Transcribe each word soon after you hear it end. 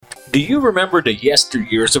Do you remember the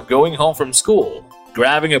yesteryears of going home from school,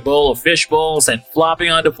 grabbing a bowl of fish balls and flopping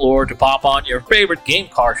on the floor to pop on your favorite game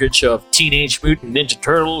cartridge of Teenage Mutant Ninja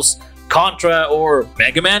Turtles, Contra, or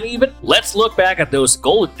Mega Man even? Let's look back at those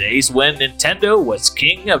golden days when Nintendo was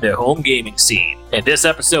king of the home gaming scene in this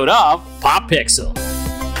episode of Pop Pixel.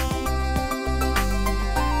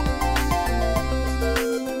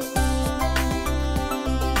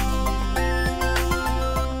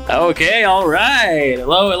 Okay, alright.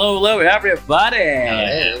 Hello, everybody.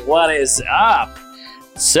 Hello. What is up?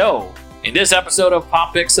 So, in this episode of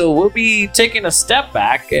Pop Pixel, we'll be taking a step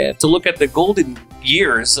back to look at the golden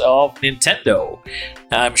years of Nintendo.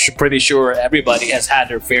 I'm pretty sure everybody has had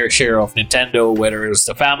their fair share of Nintendo, whether it's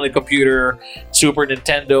the family computer, Super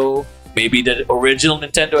Nintendo, maybe the original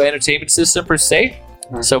Nintendo Entertainment System per se.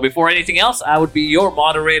 So before anything else, I would be your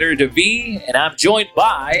moderator, Devi, and I'm joined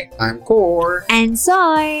by... I'm Core. And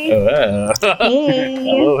Soy. Hey.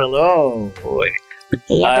 Hello.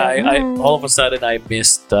 Hey, I all of a sudden I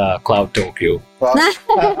missed Cloud Tokyo Well,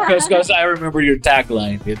 because I remember your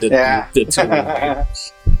tagline. The two.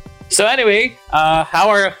 So anyway, how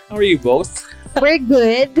are you both? We're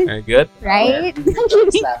good, Very good, right?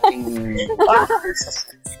 slapping.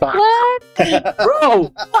 What?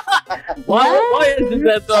 bro. Why is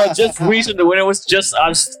it that just recently when it was just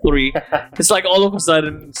us three, it's like all of a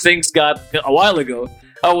sudden things got a while ago.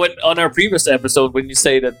 When on our previous episode, when you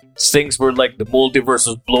say that things were like the multiverse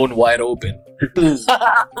was blown wide open,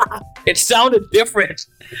 it sounded different.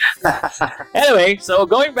 Anyway, so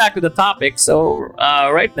going back to the topic, so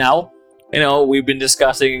right now, we've been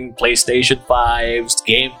discussing PlayStation 5's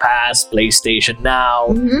Game Pass, PlayStation Now,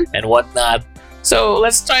 and whatnot. So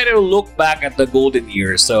let's try to look back at the golden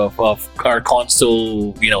years of our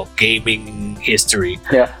console, gaming history.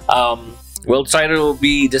 Yeah. We'll try to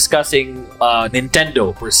be discussing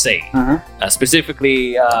Nintendo per se,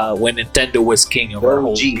 specifically when Nintendo was king of our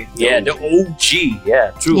whole. The OG. Yeah,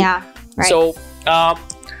 true. Yeah, right. So,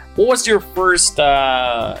 what was your first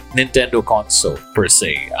Nintendo console per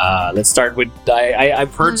se? Let's start with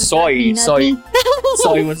I've heard Soy. Soy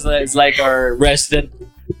is like our resident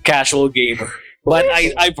casual gamer. But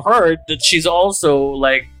I've heard that she's also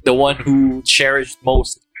like the one who cherished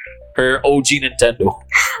most her OG Nintendo.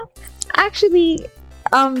 Actually,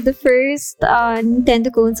 the first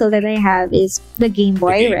Nintendo console that I have is the Game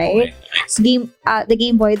Boy, right? Nice. The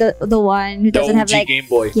Game Boy, the one who The doesn't OG have like Game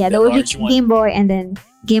Boy. the large OG one. Game Boy, and then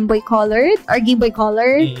Game Boy Colored or Game Boy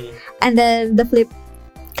Color, and then the flip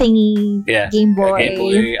thingy Game Boy. Game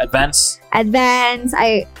Boy Advance. Advance.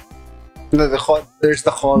 There's the color.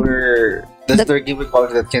 There's the Game Boy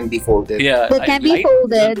Color that can be folded. Yeah, That can be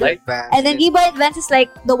folded. Advance. And then Game Boy Advance is like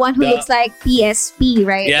the one who looks like PSP,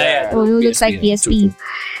 right? Yeah. The one who looks like PSP.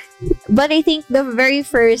 But I think the very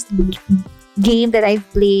first game that I've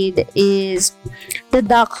played is the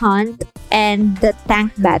Duck Hunt and the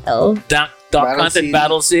Tank Battle. Duck Battle Hunt City. and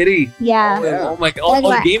Battle City. Yeah. Oh my god!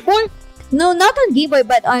 On Game Boy? No, not on Game Boy,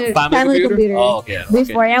 but on family computer. Oh, okay.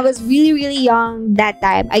 Before, and I was really, really young that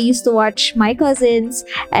time. I used to watch my cousins,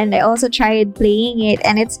 and I also tried playing it,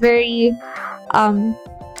 and it's very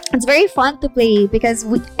fun to play because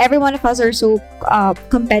every one of us are so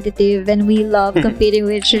competitive, and we love competing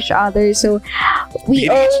with each other. So it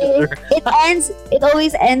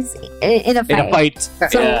always ends in a fight. In a fight.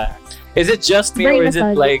 So, yeah. Is it just me, very or is it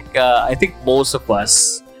nostalgic. like I think most of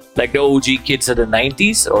us, like the OG kids of the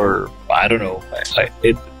 90s, or I don't know,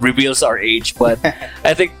 it reveals our age, but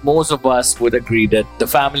I think most of us would agree that the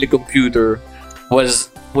family computer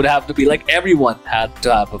would have to be like everyone had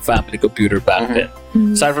to have a family computer back then.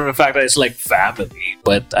 Aside from the fact that it's like family,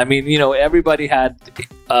 but I mean, everybody had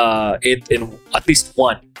it in at least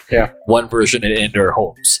one version in their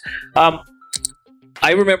homes.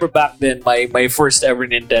 I remember back then my first ever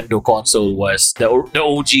Nintendo console was the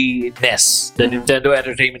OG NES, the Nintendo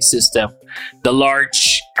Entertainment System, the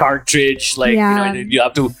large cartridge, like you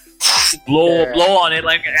have to blow on it,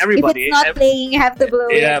 like everybody. If it's not playing, you have to blow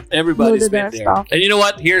it. Yeah, everybody's blow been the there. stuff. And you know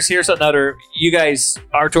what? Here's another. You guys,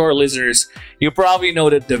 to our listeners, you probably know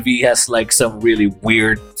that the V has like some really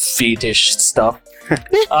weird fetish stuff.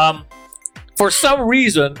 For some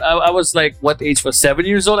reason, I was like, what age was 7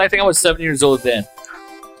 years old? I think I was 7 years old then.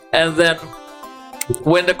 And then,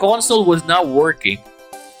 when the console was not working,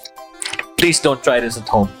 please don't try this at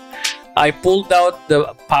home. I pulled out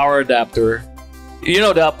the power adapter.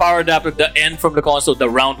 The power adapter, the end from the console, the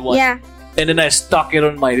round one. Yeah. And then I stuck it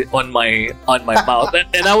on my mouth,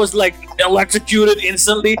 and I was like, electrocuted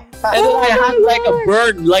instantly, and then I had like a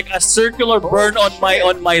burn, like a circular burn on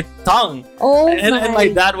my tongue. Oh And my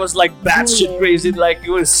dad was like batshit crazy, like he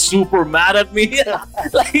was super mad at me.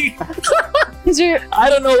 Like Because I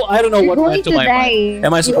don't know you're what going went to to my mind. die.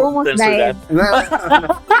 Am I You supposed to almost censor died.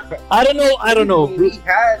 that? I don't know. We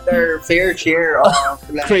had our fair share of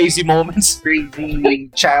like, Crazy moments. crazy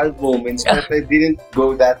child moments, but I didn't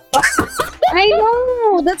go that. I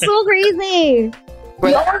know. That's so crazy.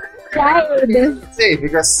 But You almost died. say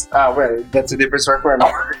because well, that's a different story for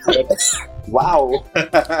another. Wow.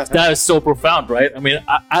 That is so profound, right? I mean,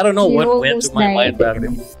 I don't know You what went almost to my died. mind back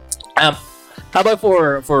then. How about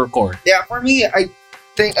for Core? Yeah, for me, I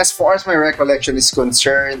think as far as my recollection is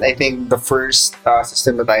concerned, I think the first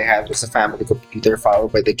system that I had was a family computer,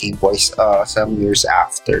 followed by the Game Boys some years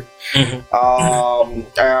after. Mhm.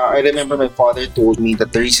 I remember my father told me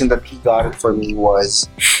that the reason that he got it for me was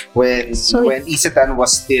when So- Isetan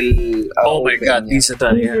was still Oh my open, God, yeah.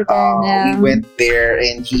 Isetan, yeah. We went there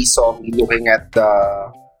and he saw me looking at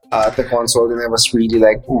the console, and I was really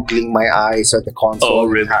like oogling my eyes at the console Oh,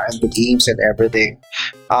 really? and the games and everything.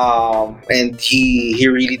 And he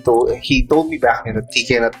really told me back then that he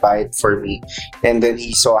cannot buy it for me. And then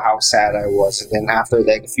he saw how sad I was, and then after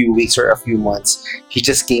like a few weeks or a few months, he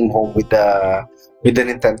just came home with the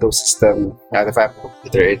Nintendo system, the family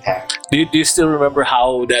computer it had. Do you still remember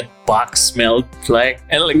how that box smelled like?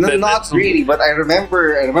 And like No, not really, but I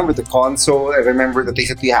remember the console. I remember the things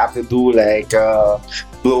that we have to do, like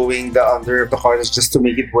blowing the under of the cartridge just to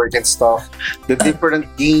make it work and stuff. The different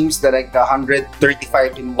games, like the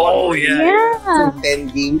 135 in one. Oh yeah. Yeah. 10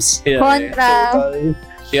 games. Yeah, Contra. Total.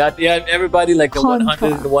 yeah. Everybody like the Contra.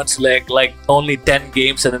 101 select like only 10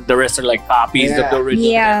 games, and then the rest are like copies of the Yeah.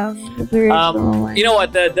 original. Yeah. The original one. You know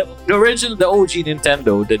what? The original, the OG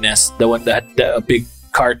Nintendo, the NES, the one that had the big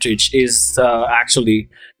cartridge, is actually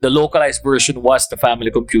the localized version was the Family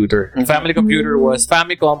Computer. Mhm. Family Computer was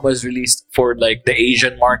Famicom was released for like the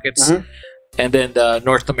Asian markets, Mhm. and then the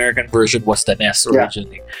North American version was the NES Yeah.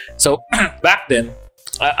 originally. So back then,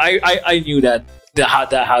 I knew that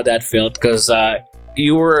how that felt because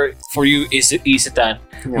you were for you is Isetan.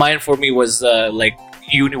 Yeah. Mine for me was like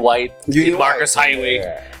Uniwide in Marcus Highway.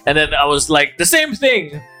 Yeah. And then I was like, the same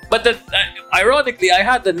thing. But then, ironically, I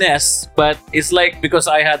had the NES, but it's like because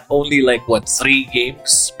I had only like 3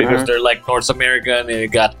 games because Mhm. they're like North American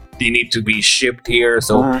and they need to be shipped here.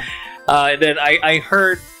 So, Mhm. and then I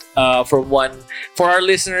heard from one for our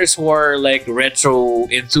listeners who are like retro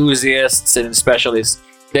enthusiasts and specialists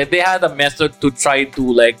that they had a method to try to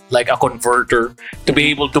like a converter to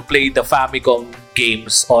be able to play the Famicom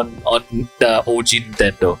games on the OG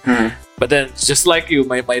Nintendo. Mhm. But then, just like you,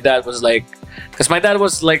 my dad was like, because my dad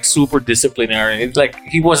was like super disciplinary. It's like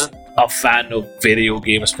he wasn't a fan of video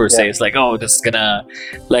games per se. Yeah. It's like, oh, that's gonna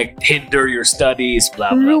like hinder your studies,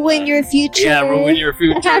 blah blah. Ruin blah. your future. Yeah, ruin your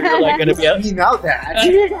future. You're like gonna be a, Me now that.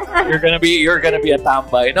 you're gonna be a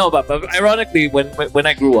tambay. No, but ironically, when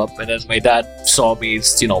I grew up and then my dad saw me,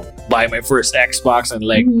 buy my first Xbox and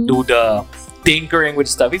like Mhm. do the tinkering with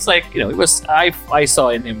stuff. It's like it was I saw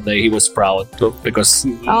in him that he was proud because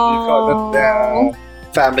Oh. The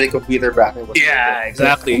family computer back then was yeah,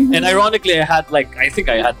 exactly. Mhm. And ironically, I think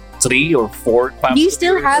I had 3 or 4 Do you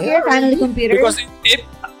still have your family computer? because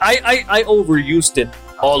I overused it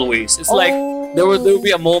always. It's like Oh. there would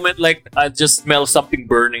be a moment like I just smell something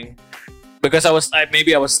burning because I was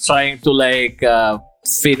trying to like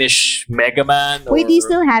finish Mega Man. Wait, do you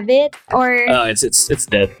still have it? Or It's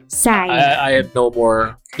dead. sad? I had no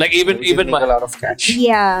more. Like even We did make my. a lot of cash.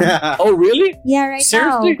 Yeah. Oh really? Yeah, right now.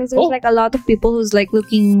 Seriously? Because there's Oh. like a lot of people who's like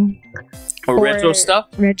looking Or retro Or- stuff.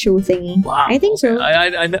 retro thingy. Wow. I think so.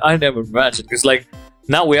 I never imagined because like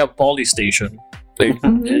now we have Polystation. Like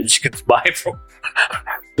Mhm. you can buy from.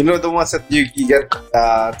 You know the ones that you get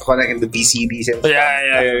to connect in the VCDs and stuff?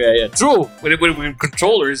 Yeah. True. With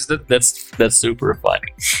controllers, that's super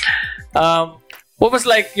funny. What was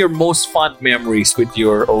like your most fond memories with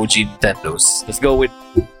your OG Nintendos? Let's go with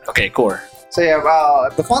Core. So yeah,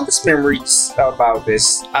 the fondest memories about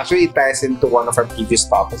this actually it ties into one of our previous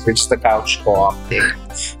topics, which is the couch co-op thing.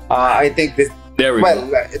 I think this. There we Well,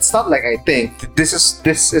 go. it's not like I think. This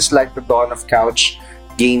is like the dawn of couch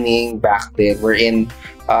gaming back then, wherein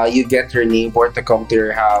you get your neighbor to come to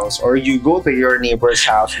your house, or you go to your neighbor's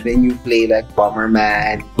house, and then you play like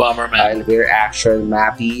Bomberman, Bomberman. Elvira Action,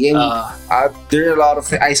 Mappy, and there are a lot of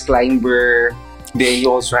Ice Climber. Then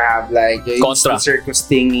you also have like Contra. circus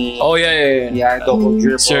thingy. Oh yeah. Yeah, double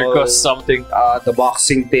dribble, Circus something. the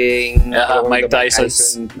boxing thing, Yeah, the Mike Mike Tyson's,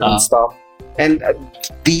 Tyson and stuff. And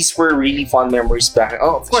these were really fun memories back.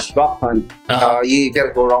 Oh, of course, Duck Hunt. You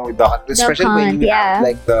can't go wrong with Duck Hunt, especially when Hunt, you yeah. have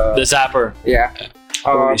like the zapper. yeah.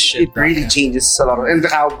 Holy shit, It really changes a lot. And the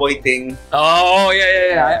cowboy thing. Oh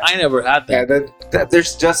yeah. I never had Yeah, that.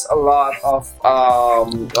 there's just a lot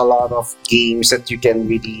of games that you can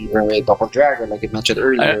really remember. Double Dragon, like I mentioned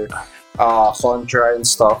earlier, Contra and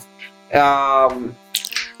stuff.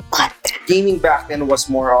 Gaming back then was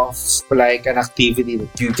more of like an activity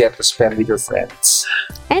that you get to spend with your friends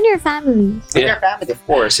And your family. and your family, of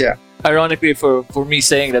course. Yeah, Ironically, for me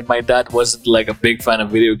saying that my dad wasn't like a big fan of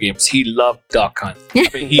video games, he loved Duck Hunt. I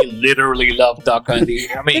mean, he literally loved Duck Hunt. I mean,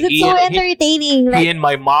 Because it's so entertaining. he Like, and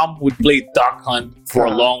my mom would play Duck Hunt for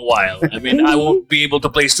a long while. I mean, I won't be able to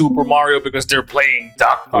play Super Mario because they're playing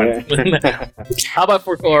Duck Hunt. How about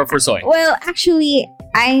for Soy? well, actually,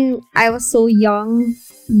 I was so young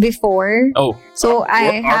before. Oh, So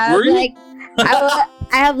I have were you? like I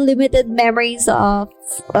have limited memories of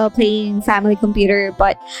playing family computer,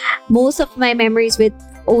 but most of my memories with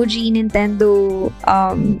OG Nintendo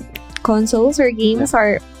consoles or games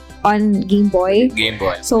are on Game Boy. Game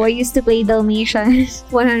Boy. So I used to play Dalmatians,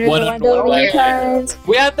 101 101 Dalmatians.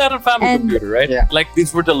 We had that on family And- computer, right? Yeah. Like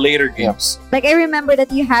these were the later games. Like I remember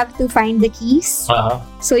that you have to find the keys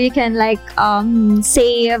so you can like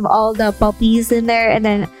save all the puppies in there, and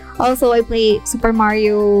then also I play Super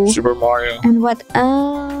Mario. Super Mario. And what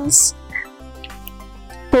else?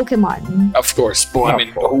 Pokemon. Of course. I mean,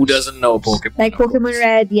 who doesn't know Pokemon? Like Pokemon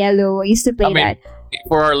Red, Yellow. I used to play I mean, that.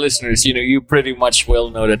 For our listeners, you pretty much well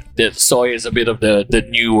know that Soy is a bit of the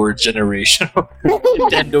newer generation of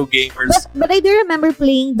Nintendo gamers. But I do remember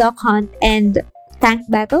playing Duck Hunt and Tank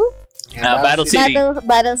Battle. Battle City.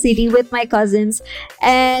 Battle City with my cousins.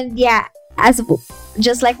 And yeah,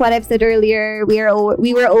 just like what I've said earlier, we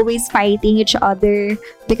were always fighting each other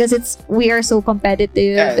because we are so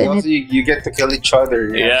competitive. Yeah, and also you get to kill each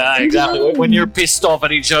other. Yeah, exactly. When you're pissed off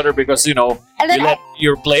at each other because and you then let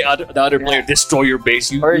the other player destroy your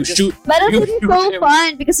base, you Or just- shoot. Battle you City is shoot so him.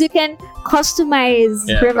 fun because you can customize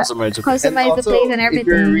customize your- customize the place and If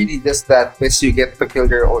you're everything. really just that pissed, you get to kill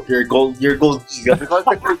your gold eagle. Because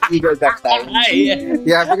the gold eagle that time. Yeah.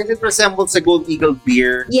 Yeah, because it resembles a gold eagle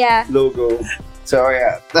beer Yeah, logo. So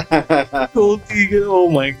yeah. Gold Eagle. Oh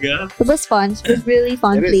my god. it was fun. It was really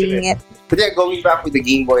fun It is, playing it. But yeah, going back with the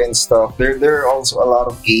Game Boy and stuff, there are also a lot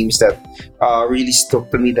of games that really stuck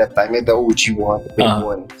to me that time. Like the OG one, the big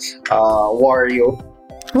one, Wario,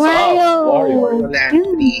 Wario. Land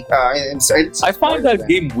 3. I find that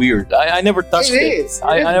game weird. I never touched it. It is.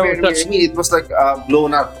 I never very touched weird. I mean, it was like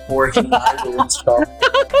blown up proportion Mario and stuff.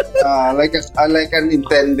 Like an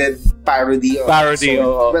intended parody. Parody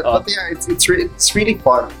of- but yeah, it's really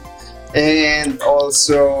fun. And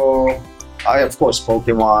also, of course,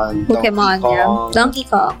 Pokemon. Donkey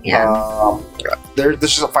Kong, yeah. There's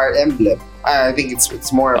just a Fire Emblem. I think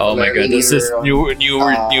it's more. Oh of my a god, this is later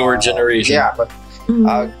newer generation. Yeah, but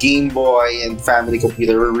Game Boy and family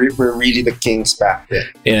computer were really the kings back then,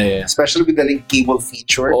 Yeah. especially with the link cable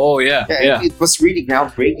feature. Oh yeah. It was really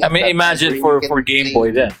groundbreaking. I mean, imagine for Game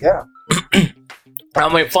Boy then. Yeah.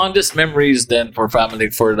 My fondest memories then for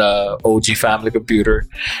the OG family computer,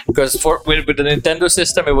 because with the Nintendo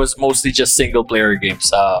system, it was mostly just single player games.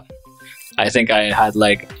 I think I had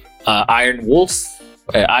like Iron Wolf,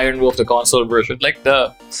 the console version, like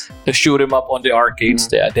the shoot 'em up on the arcades.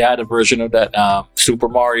 They had a version of that. Super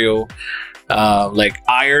Mario, like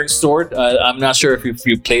Iron Sword. I'm not sure if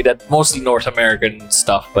you played that. Mostly North American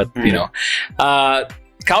stuff, but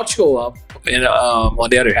couch co-op. On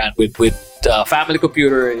the other hand, with family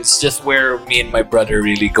computer, it's just where me and my brother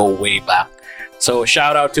really go way back. So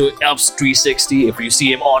shout out to Elps360. If you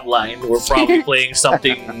see him online, we're probably playing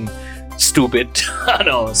something stupid. I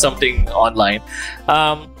know, something online.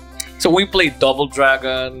 So we played Double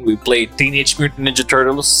Dragon. We played Teenage Mutant Ninja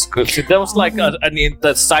Turtles. That was like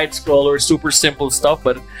the side scroller, super simple stuff,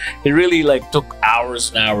 but it really like took hours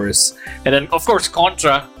and hours. And then of course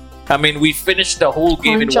Contra. I mean, we finished the whole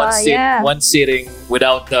game Contra, in one sitting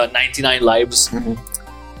without the 99 lives.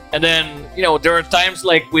 And then, there are times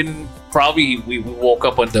like when probably we woke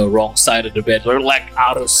up on the wrong side of the bed. We're like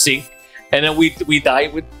out of sync. And then we die.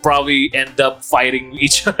 We'd probably end up fighting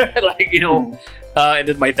each other. And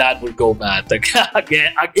then my dad would go mad. Like,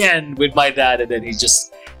 again with my dad. And then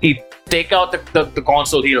he'd take out the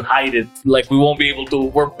console. He'll hide it. Like, we won't be able to.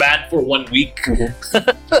 We're banned for 1 week.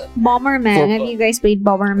 Bomberman. Have you guys played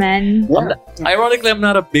Bomberman? Ironically, I'm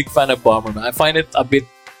not a big fan of Bomberman. I find it a bit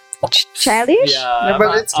Childish? Yeah,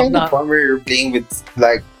 but it's kind of fun where you're playing with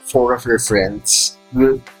like 4 of your friends.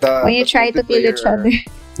 When you try to kill each other.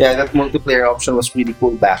 Yeah, that multiplayer option was really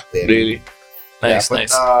cool back then. Really. Nice, but,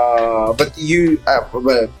 nice.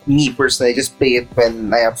 Well, me personally, I just play it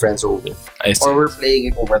when I have friends over, I see. or we're playing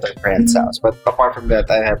it over at our friend's house. But apart from that,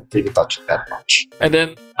 I haven't really touched it that much. And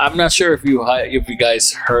then I'm not sure if you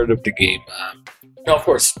guys heard of the game. Of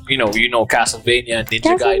course, you know Castlevania,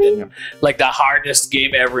 Ninja Gaiden, like the hardest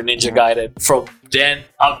game ever, Ninja Gaiden. From then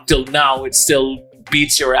up till now, it still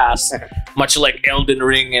beats your ass, much like Elden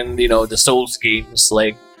Ring and the Souls games.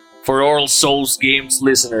 Like for all Souls games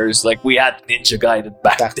listeners, like we had Ninja Gaiden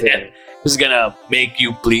back then. It's gonna make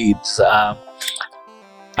you bleed.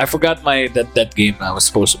 I forgot that game I was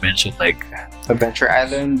supposed to mention. Like Adventure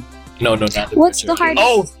Island. no, not Adventure. What's the hardest?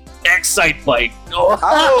 Oh, Excite Bike. Oh,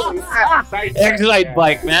 Excite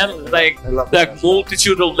Bike, man. Like I love like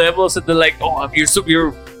multitude of levels, and then like,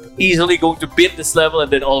 you're easily going to beat this level,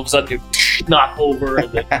 and then all of a sudden you knock over,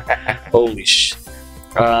 and then holy sh.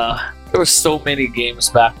 There were so many games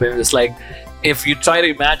back then. It's like if you try to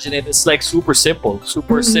imagine it, it's like super simple,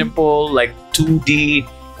 simple, like 2D.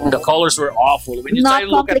 The colors were awful. When you try Not to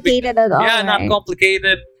look complicated at all. not right?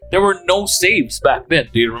 complicated. There were no saves back then.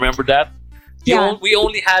 Do you remember that? Yeah. We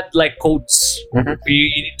only had like codes. Mhm. You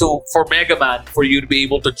need to, for Mega Man, for you to be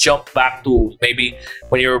able to jump back to maybe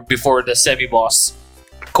when you're before the semi-boss,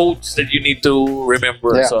 codes that you need to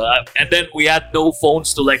remember. Yeah. So and then we had no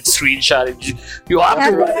phones to like screenshot it. You have Yeah,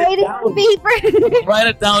 to write it on paper. write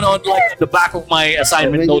it down on like the back of my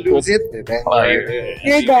assignment When you notebook. lose it, then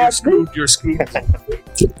You're dead. screwed. You're screwed.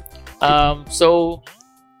 So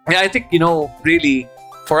yeah, I think really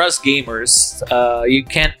for us gamers, you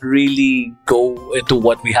can't really go into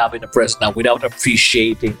what we have in the present now without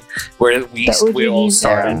appreciating where we The OG all games,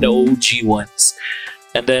 started, the OG ones,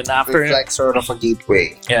 and then after it's like sort of a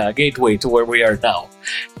gateway. yeah, gateway to where we are now.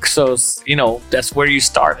 So that's where you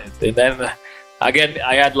started, and then again,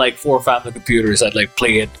 I had like 4 family computers. I'd like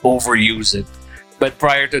play it, overuse it, but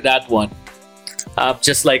prior to that one,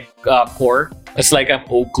 just like Core, it's like I'm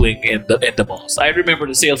Oakling in the malls. I remember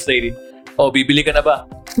the sales lady. Oh, bibili ka na ba?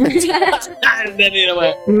 And then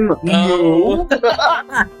no.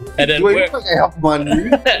 And then Do I look like I have money?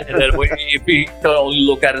 and then if you only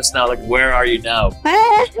look at us now, like where are you now?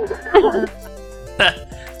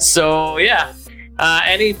 So yeah.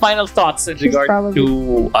 Any final thoughts in regard probably-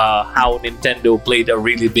 to how Nintendo played a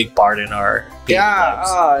really big part in our game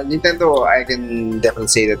lives? Nintendo, I can definitely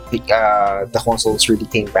say that the consoles really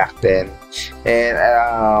came back then. And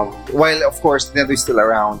while of course Nintendo is still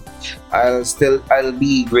around, I'll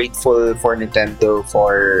be grateful for Nintendo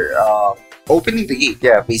for opening the gate,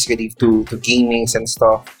 basically to gamings and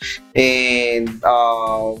stuff. And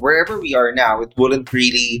wherever we are now, it wouldn't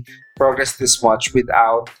really progress this much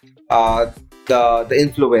without the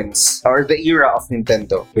influence or the era of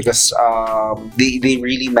Nintendo, because they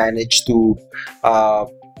really managed to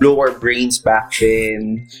blow our brains back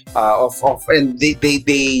then, and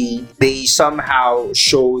they somehow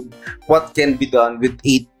showed what can be done with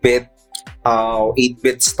 8-bit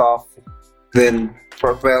stuff, then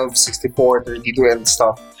for 12, 64, 32 and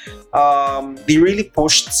stuff. They really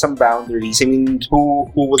pushed some boundaries. I mean, who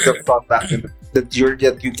would have thought that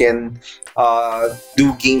you can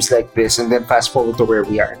do games like this, and then fast forward to where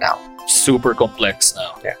we are now. Super complex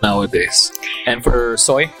now Yeah. nowadays. And for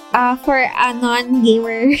Soy, For a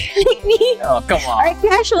non-gamer like me, oh come or on, a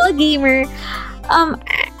casual gamer,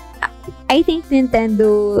 I think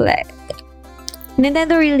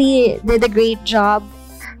Nintendo really did a great job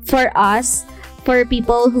for us, for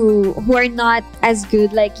people who are not as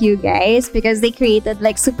good like you guys, because they created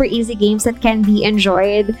like super easy games that can be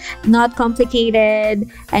enjoyed, not complicated,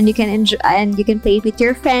 and you can enjoy, and you can play with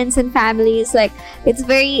your friends and families. Like, it's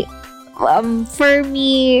very for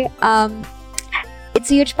me,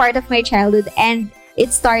 it's a huge part of my childhood, and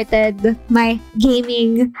it started my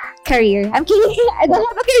gaming career. I'm kidding. I don't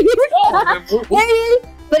have a career.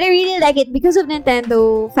 But I really like it because of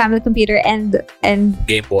Nintendo Family Computer and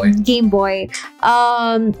Game Boy. Game Boy.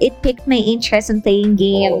 It piqued my interest in playing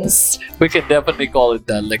games. We can definitely call it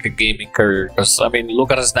like a gaming career, because I mean,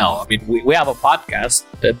 look at us now. I mean, we have a podcast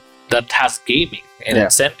that has gaming in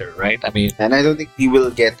its center, right? I mean, And I don't think we will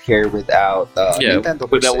get here without Nintendo.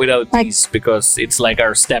 per se. without Like- these, because it's like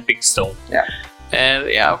our stepping stone. Yeah. And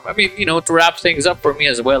yeah, I mean, to wrap things up for me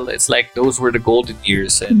as well, it's like those were the golden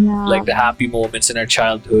years, and Yeah. like the happy moments in our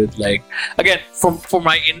childhood. Like again, for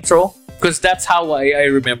my intro, because that's how I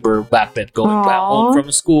remember back then, going back home Aw.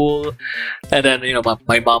 from school, and then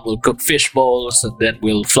my mom will cook fish balls, and then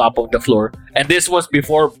we'll flop on the floor. And this was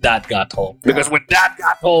before Dad got home, because when Dad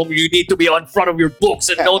got home, you need to be on front of your books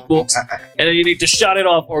and notebooks, and then you need to shut it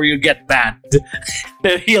off or you get banned.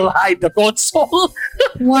 Then he'll hide the console.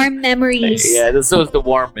 Warm memories. Yeah, this was the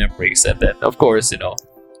warm memories, and then of course,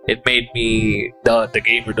 it made me the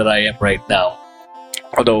gamer that I am right now.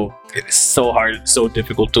 Although it's so hard, so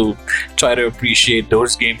difficult to try to appreciate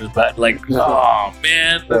those games, but like, oh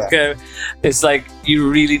man, okay, it's like you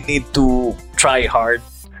really need to try hard,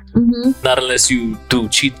 not unless you do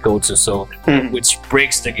cheat codes or so, which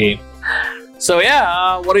breaks the game. So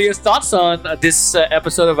yeah, what are your thoughts on this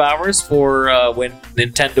episode of ours for when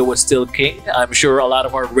Nintendo was still king? I'm sure a lot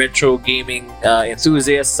of our retro gaming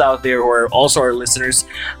enthusiasts out there, who are also our listeners,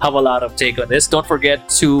 have a lot of take on this. Don't forget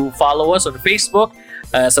to follow us on Facebook,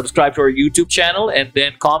 subscribe to our YouTube channel, and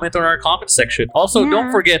then comment on our comment section. Also,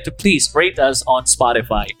 don't forget to please rate us on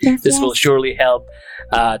Spotify. This will surely help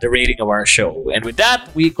the rating of our show. And with that,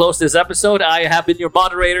 we close this episode. I have been your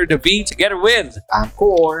moderator, David, together with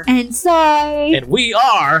Angkor And Soy. and we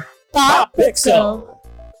are Pop Pixel.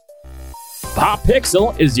 Pop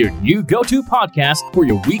Pixel is your new go-to podcast for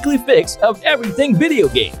your weekly fix of everything video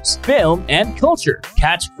games, film, and culture.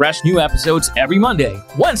 Catch fresh new episodes every Monday,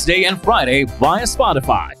 Wednesday, and Friday via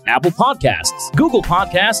Spotify, Apple Podcasts, Google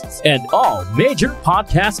Podcasts, and all major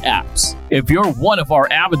podcast apps. If you're one of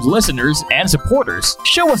our avid listeners and supporters,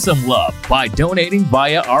 show us some love by donating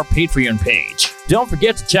via our Patreon page. Don't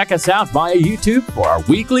forget to check us out via YouTube for our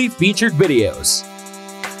weekly featured videos.